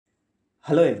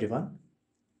Hello everyone,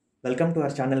 welcome to our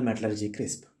channel Metallurgy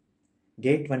Crisp.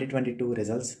 GATE 2022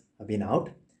 results have been out.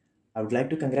 I would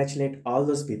like to congratulate all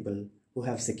those people who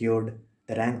have secured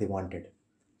the rank they wanted.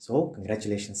 So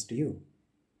congratulations to you.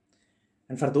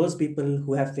 And for those people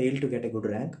who have failed to get a good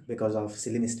rank because of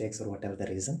silly mistakes or whatever the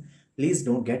reason, please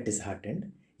don't get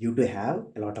disheartened. You do have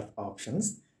a lot of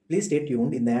options. Please stay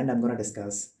tuned. In the end, I'm going to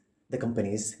discuss the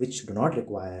companies which do not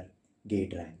require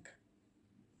GATE rank.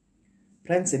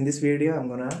 Friends, in this video, I'm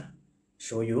gonna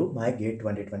show you my GATE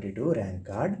 2022 rank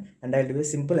card and I'll do a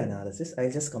simple analysis.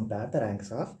 I'll just compare the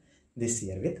ranks of this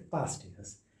year with past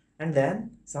years. And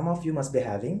then some of you must be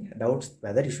having doubts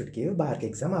whether you should give BARC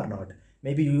exam or not.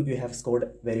 Maybe you have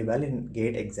scored very well in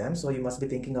GATE exam, so you must be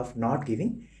thinking of not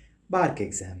giving BARC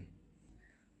exam.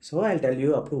 So I'll tell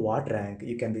you up to what rank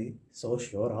you can be so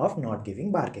sure of not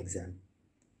giving BARC exam.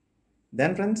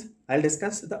 Then friends, I'll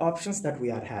discuss the options that we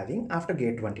are having after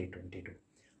GATE 2022.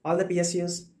 All the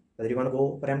PSUs, whether you want to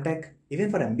go for Mtech,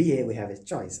 even for MBA, we have a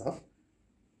choice of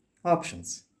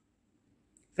options.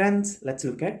 Friends, let's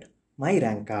look at my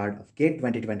rank card of GATE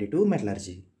 2022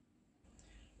 Metallurgy.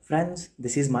 Friends,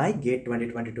 this is my GATE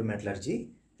 2022 Metallurgy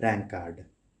rank card.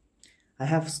 I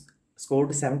have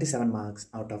scored 77 marks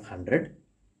out of 100.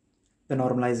 The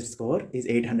normalized score is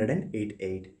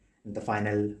 888 and the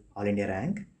final All India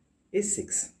rank is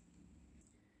 6.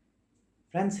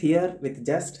 Friends, here with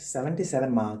just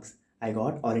 77 marks, I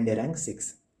got All India rank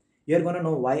 6. You're gonna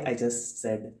know why I just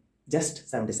said just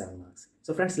 77 marks.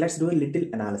 So friends, let's do a little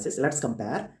analysis. Let's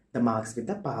compare the marks with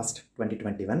the past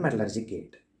 2021 Metallurgy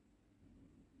GATE.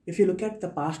 If you look at the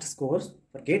past scores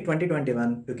for GATE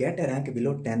 2021, to get a rank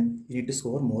below 10, you need to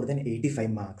score more than 85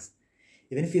 marks.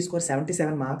 Even if you score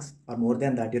 77 marks or more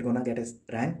than that, you're gonna get a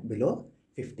rank below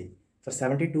 50. For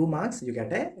 72 marks, you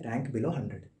get a rank below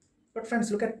 100. But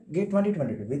friends, look at GATE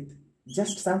 2022. With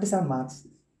just 77 marks,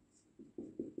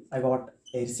 I got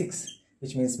a 6,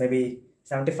 which means maybe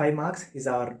 75 marks is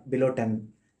our below 10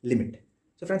 limit.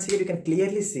 So friends, here you can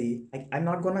clearly see, I'm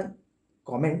not gonna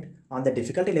comment on the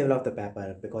difficulty level of the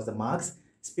paper because the marks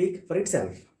speak for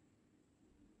itself.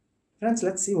 Friends,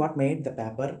 let's see what made the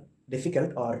paper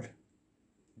difficult or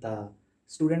the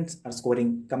students are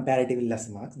scoring comparatively less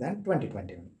marks than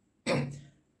 2021.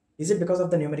 Is it because of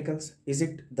the numericals? Is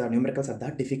it the numericals are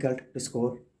that difficult to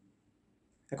score?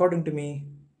 According to me,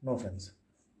 no friends.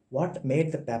 What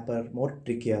made the paper more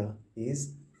trickier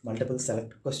is multiple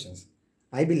select questions.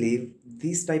 I believe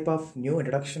this type of new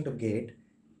introduction to GATE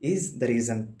is the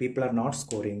reason people are not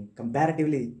scoring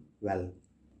comparatively well.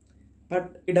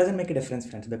 But it doesn't make a difference,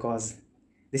 friends, because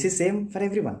this is same for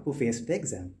everyone who faced the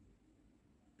exam.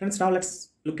 Friends, now let's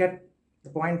look at the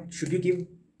point, should you give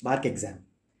BARC exam?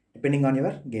 Depending on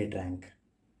your GATE rank.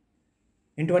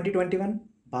 In 2021,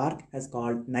 BARC has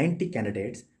called 90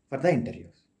 candidates for the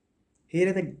interviews. Here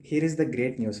is the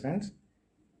great news, friends.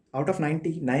 Out of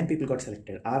 90, 9 people got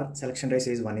selected. Our selection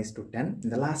ratio is 1:10 in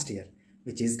the last year,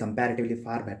 which is comparatively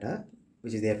far better,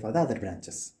 which is there for the other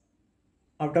branches.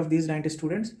 Out of these 90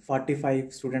 students,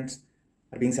 45 students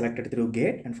are being selected through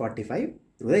GATE and 45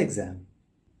 through the exam.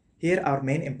 Here our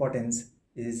main importance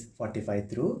is 45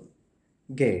 through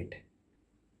GATE.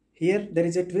 Here there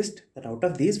is a twist that out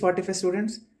of these 45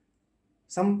 students,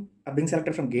 some are being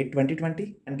selected from GATE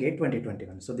 2020 and GATE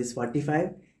 2021. So this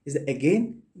 45 is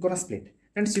again gonna split.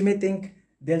 Friends, you may think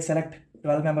they'll select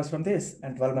 12 members from this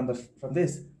and 12 members from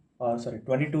this, or sorry,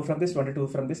 22 from this, 22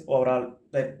 from this, overall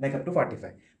they make up to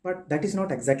 45. But that is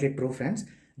not exactly true, friends.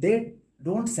 They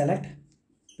don't select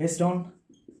based on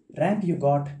rank you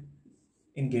got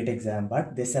in GATE exam,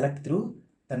 but they select through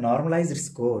the normalized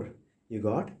score you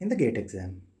got in the GATE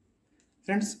exam.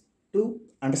 Friends, to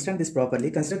understand this properly,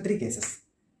 consider 3 cases.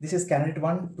 This is candidate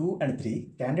 1, 2 and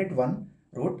 3. Candidate 1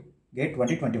 wrote GATE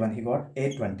 2021, he got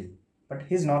 820, but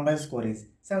his normalized score is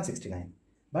 769.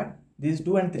 But these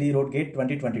 2 and 3 wrote GATE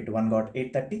 2022, one got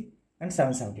 830 and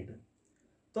 772.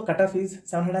 So cutoff is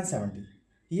 770.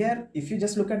 Here, if you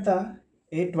just look at the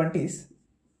 820s,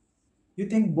 you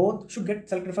think both should get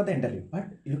selected for the interview. But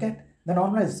look at the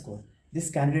normalized score. This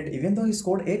candidate, even though he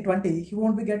scored 820, he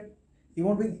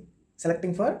won't be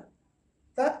selecting for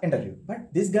the interview.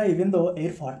 But this guy, even though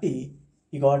 840,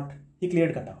 he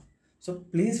cleared cutoff. So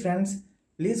please friends,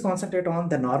 please concentrate on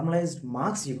the normalized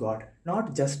marks you got,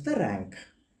 not just the rank.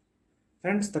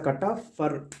 Friends, the cutoff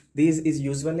for these is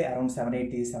usually around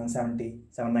 780, 770,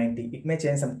 790. It may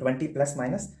change some 20 plus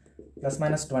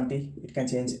minus 20. It can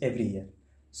change every year.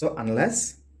 So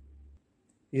unless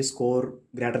you score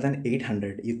greater than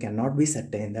 800, you cannot be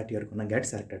certain that you're gonna get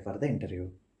selected for the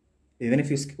interview. Even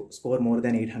if you score more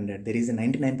than 800, there is a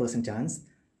 99% chance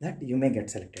that you may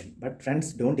get selected. But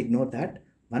friends, don't ignore that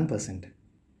 1%.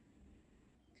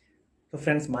 So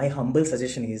friends, my humble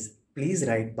suggestion is please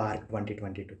write BARC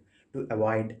 2022 to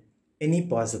avoid any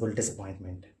possible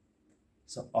disappointment.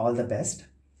 So all the best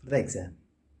for the exam.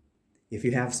 If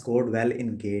you have scored well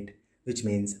in GATE, which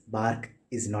means BARC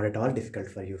is not at all difficult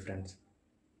for you, friends.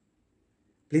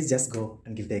 Please just go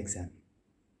and give the exam.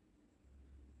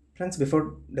 Friends,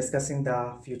 before discussing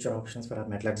the future options for our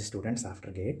metallurgy students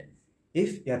after GATE,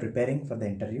 if you are preparing for the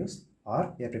interviews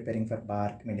or you are preparing for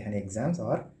BARC, Mtech exams,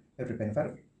 or you are preparing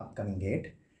for upcoming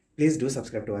GATE, please do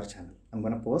subscribe to our channel. I'm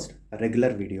going to post regular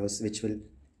videos which will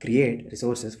create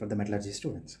resources for the metallurgy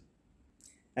students.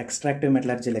 Extractive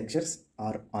metallurgy lectures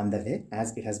are on the way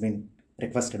as it has been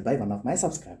requested by one of my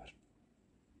subscribers.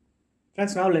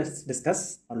 Friends, now let's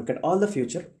discuss or look at all the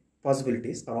future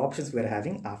possibilities or options we are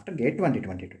having after GATE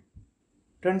 2022.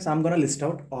 Friends, I'm going to list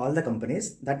out all the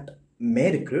companies that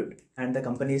may recruit and the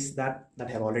companies that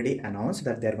have already announced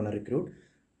that they're going to recruit.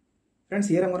 Friends,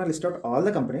 here I'm going to list out all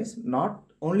the companies, not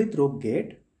only through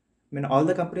GATE, all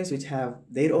the companies which have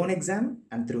their own exam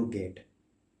and through GATE.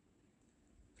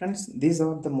 Friends, these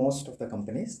are the most of the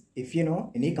companies. If you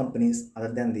know any companies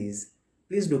other than these,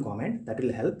 please do comment. That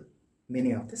will help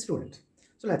many of the students.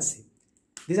 So let's see.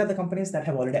 These are the companies that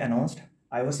have already announced.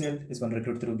 IISC is going to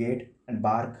recruit through GATE, and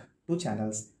BARC, 2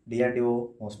 channels.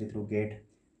 DRDO mostly through GATE.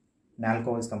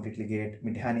 NALCO is completely GATE.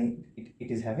 Mtech,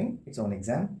 it is having its own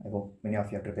exam. I hope many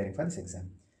of you are preparing for this exam.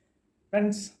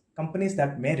 Friends, companies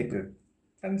that may recruit.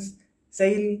 Friends,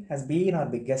 SAIL has been our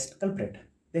biggest culprit.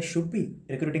 They should be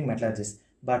recruiting metallurgists,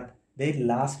 but their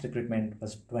last recruitment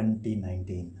was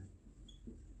 2019.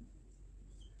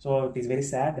 So it is very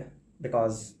sad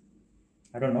because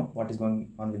I don't know what is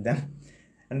going on with them.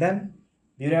 And then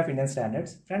Bureau of Indian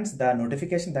Standards. Friends, the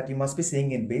notification that you must be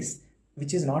seeing in BIS,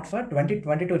 which is not for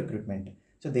 2022 recruitment.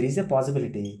 So there is a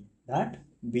possibility that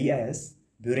BIS,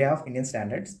 Bureau of Indian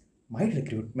Standards, might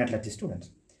recruit metallurgy students.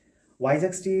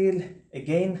 Vizag Steel,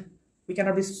 again, we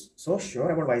cannot be so sure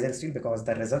about Vizag Steel because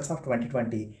the results of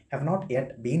 2020 have not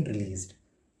yet been released.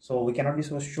 So we cannot be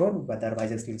so sure whether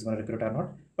Vizag Steel is going to recruit or not.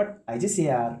 But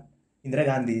IGCR, Indira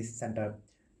Gandhi Center,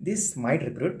 this might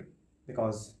recruit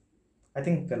because I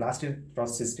think the last year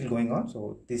process is still going on.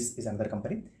 So this is another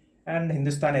company. And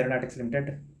Hindustan Aeronautics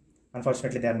Limited,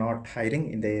 unfortunately they are not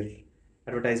hiring. In their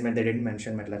advertisement they didn't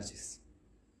mention metallurgists.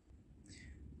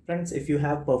 Friends, if you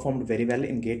have performed very well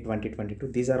in GATE 2022,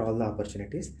 these are all the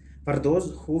opportunities. For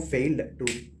those who failed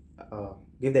to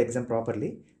give the exam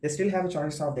properly, they still have a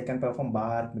choice of they can perform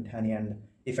BARC, Mtech, and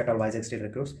if at all Vizag Steel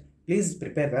recruits. Please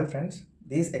prepare well, friends.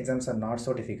 These exams are not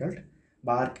so difficult.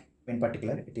 BARC in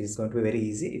particular, it is going to be very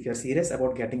easy. If you are serious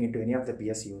about getting into any of the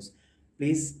PSUs,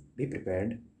 please be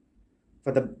prepared.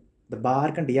 For the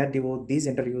BARC and DRDO, these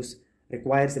interviews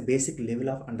requires a basic level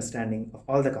of understanding of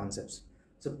all the concepts.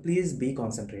 So please be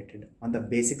concentrated on the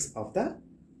basics of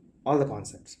all the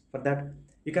concepts. For that,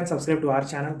 you can subscribe to our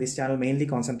channel. This channel mainly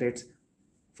concentrates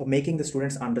for making the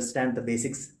students understand the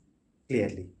basics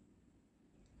clearly.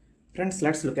 Friends,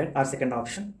 let's look at our second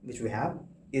option, which we have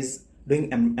is doing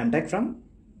Mtech from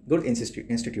good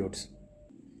institutes.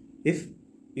 If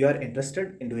you are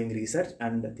interested in doing research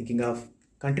and thinking of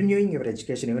continuing your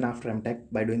education even after Mtech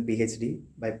by doing PhD,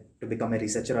 to become a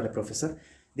researcher or a professor,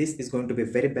 this is going to be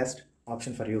very best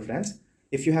option for you, friends.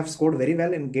 If you have scored very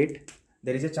well in GATE,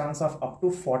 there is a chance of up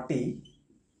to 40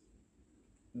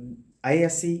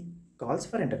 IISC calls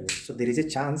for interviews. So there is a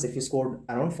chance if you scored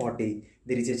around 40,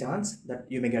 there is a chance that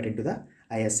you may get into the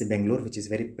IISC Bangalore, which is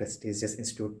very prestigious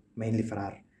institute mainly for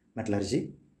our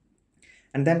metallurgy.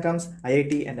 And then comes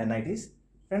IIT and NITs.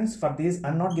 Friends, for these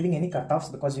I'm not giving any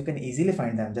cutoffs because you can easily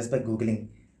find them just by Googling.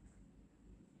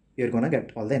 You're gonna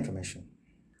get all the information.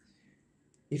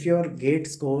 If your GATE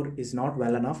score is not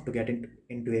well enough to get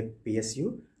into a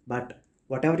PSU, but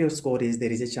whatever your score is,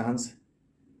 there is a chance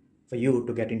for you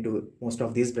to get into most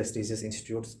of these prestigious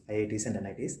institutes, IITs and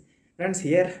NITs. Friends,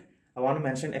 here I want to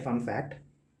mention a fun fact.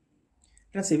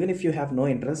 Friends, even if you have no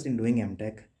interest in doing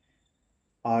Mtech,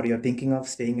 or you're thinking of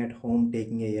staying at home,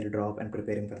 taking a year drop and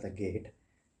preparing for the GATE,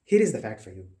 here is the fact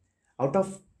for you. Out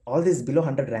of all these below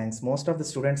 100 ranks, most of the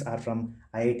students are from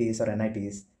IITs or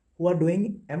NITs who are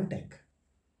doing Mtech.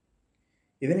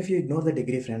 Even if you ignore the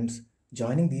degree, friends,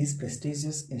 joining these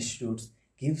prestigious institutes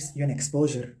gives you an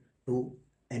exposure to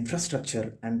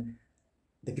infrastructure and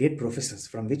the great professors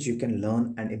from which you can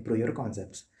learn and improve your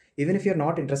concepts. Even if you're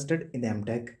not interested in the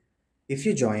Mtech, if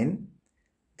you join,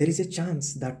 there is a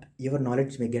chance that your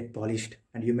knowledge may get polished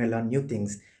and you may learn new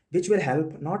things, which will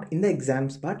help not in the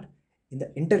exams, but in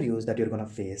the interviews that you're going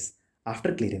to face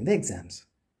after clearing the exams.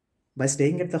 By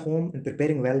staying at the home and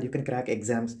preparing well, you can crack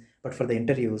exams, but for the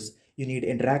interviews, you need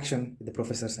interaction with the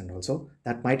professors and also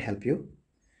that might help you.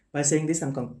 By saying this,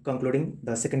 I'm concluding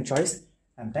the second choice,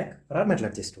 Mtech for our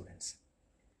metallurgy students.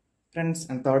 Friends,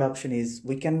 and third option is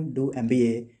we can do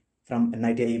MBA from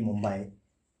NIT Mumbai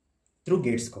through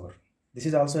GATE score. This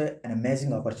is also an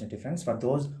amazing opportunity, friends, for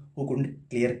those who couldn't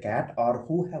clear CAT or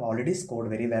who have already scored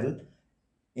very well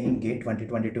in GATE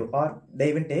 2022, or they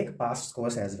even take past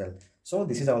scores as well. So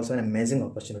this is also an amazing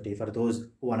opportunity for those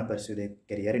who want to pursue their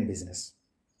career in business.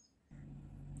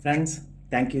 Friends,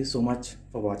 thank you so much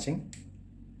for watching.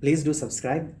 Please do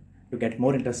subscribe to get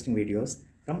more interesting videos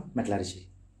from Metallurgy.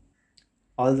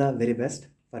 All the very best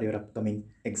for your upcoming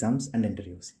exams and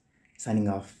interviews. Signing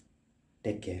off.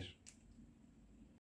 Take care.